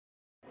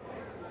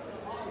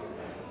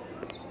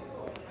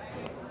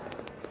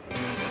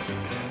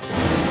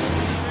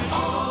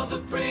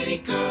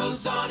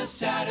girls on a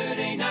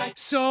Saturday night.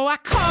 So I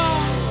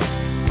call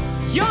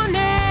your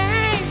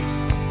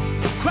name,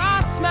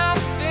 cross my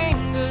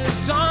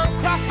fingers,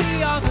 uncross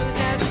the others,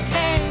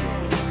 hesitate.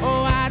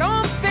 Oh, I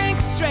don't think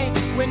straight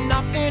with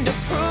nothing to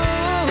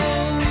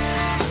prove.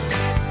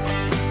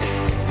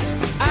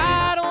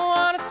 I don't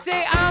wanna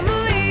say I'm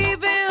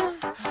leaving,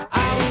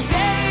 I will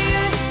stay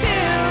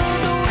until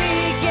the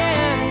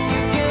weekend.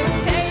 You can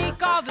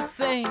take all the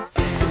things,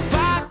 the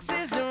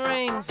boxes and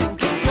rings, and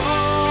get gone.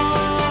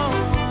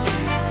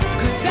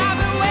 'Cause I've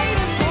been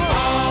waiting for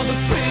all the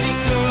pretty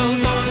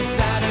girls on a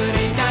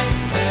Saturday night.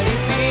 Let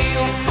it be,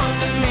 oh come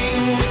to me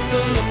with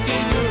the look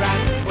in your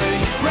eyes, where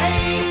you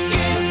break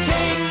and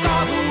take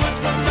all the words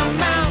from my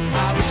mouth.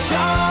 I wish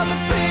all the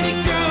pretty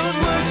girls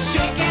were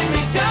shaking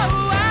me, so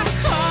I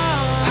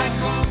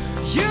call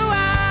you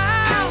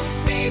out,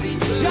 baby,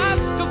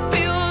 just to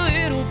feel a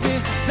little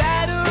bit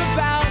better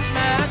about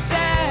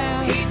myself.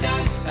 He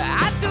does,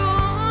 I do,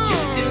 you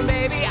do,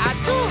 baby, I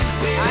do,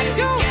 I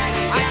do,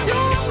 I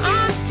do,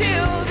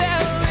 until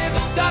their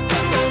lips stop to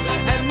move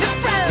and their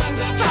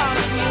friends talk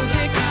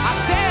music. I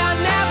say I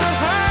never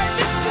heard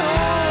the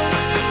tune,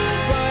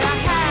 but I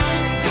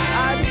have.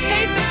 I just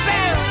hate the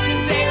band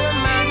 'cause they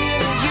remind me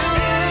of you.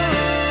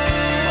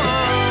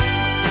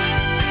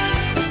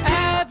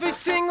 Every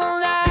single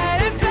night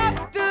it's up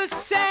the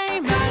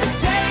same. I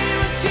say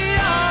we'll cheat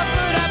up,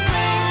 but I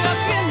bring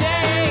up your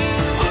name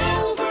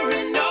over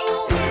and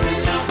over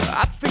and over.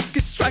 I think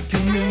it's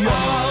striking me.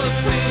 All the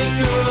pretty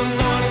girls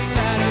on a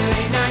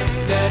Saturday night.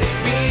 Let it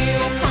be,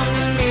 oh come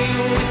to me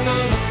with the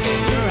look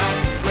in your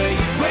eyes, where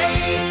you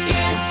break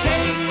and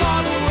take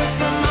all the words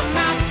from my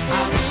mouth.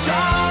 I wish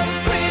all the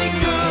pretty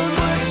girls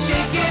were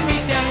shaking me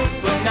down,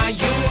 but now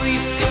you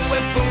still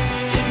wear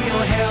boots and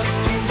your hair's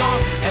too long.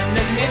 And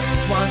then this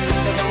one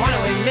doesn't want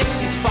to admit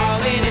she's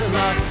falling in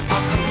love.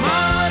 Oh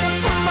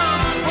come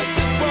on, what's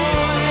a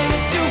boy to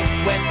do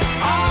when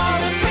all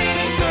the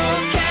pretty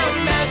girls can't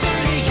measure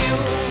to you?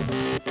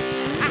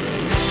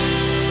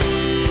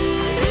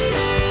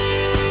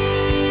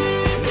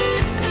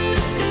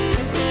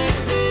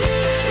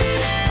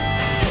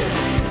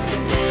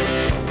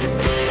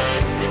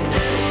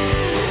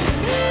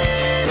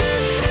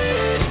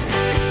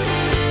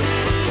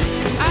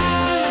 I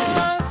don't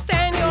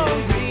understand your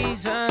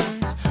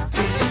reasons.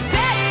 Please just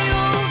stay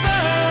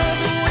over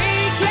the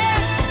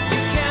weekend.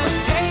 You can't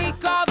take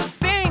all those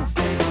things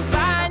that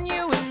define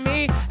you and me.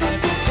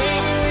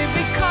 Everything we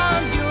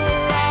become,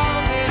 you're all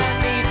that I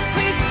need.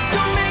 Please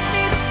don't make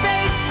me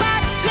face my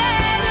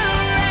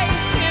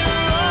generation.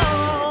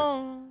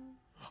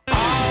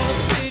 All the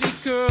pretty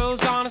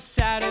girls on a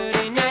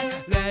Saturday night.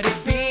 Let it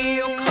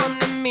be, oh come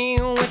to me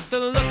with the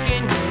look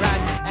in your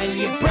eyes, and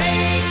you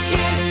break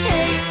and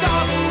take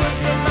all the words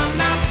from my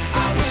mouth.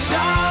 I wish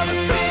all the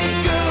pretty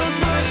girls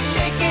were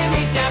shaking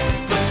me down,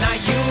 but now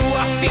you,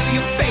 I feel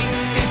your fate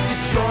is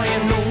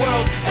destroying the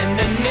world. And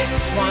then this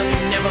one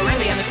never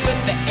really understood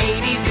the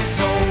 80s is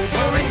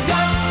over and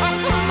done. Oh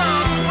come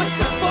on, what's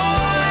a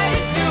boy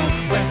to do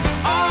when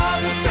all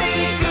the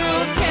pretty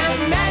girls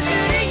can't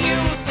measure to you?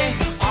 Say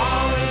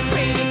all the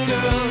pretty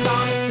girls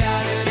on a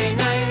Saturday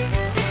night.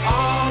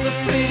 All the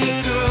pretty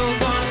girls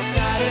on a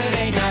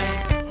Saturday night.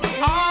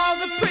 All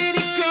the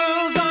pretty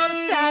girls on a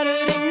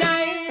Saturday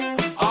night.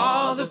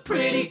 All the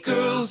pretty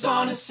girls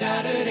on a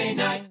Saturday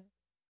night.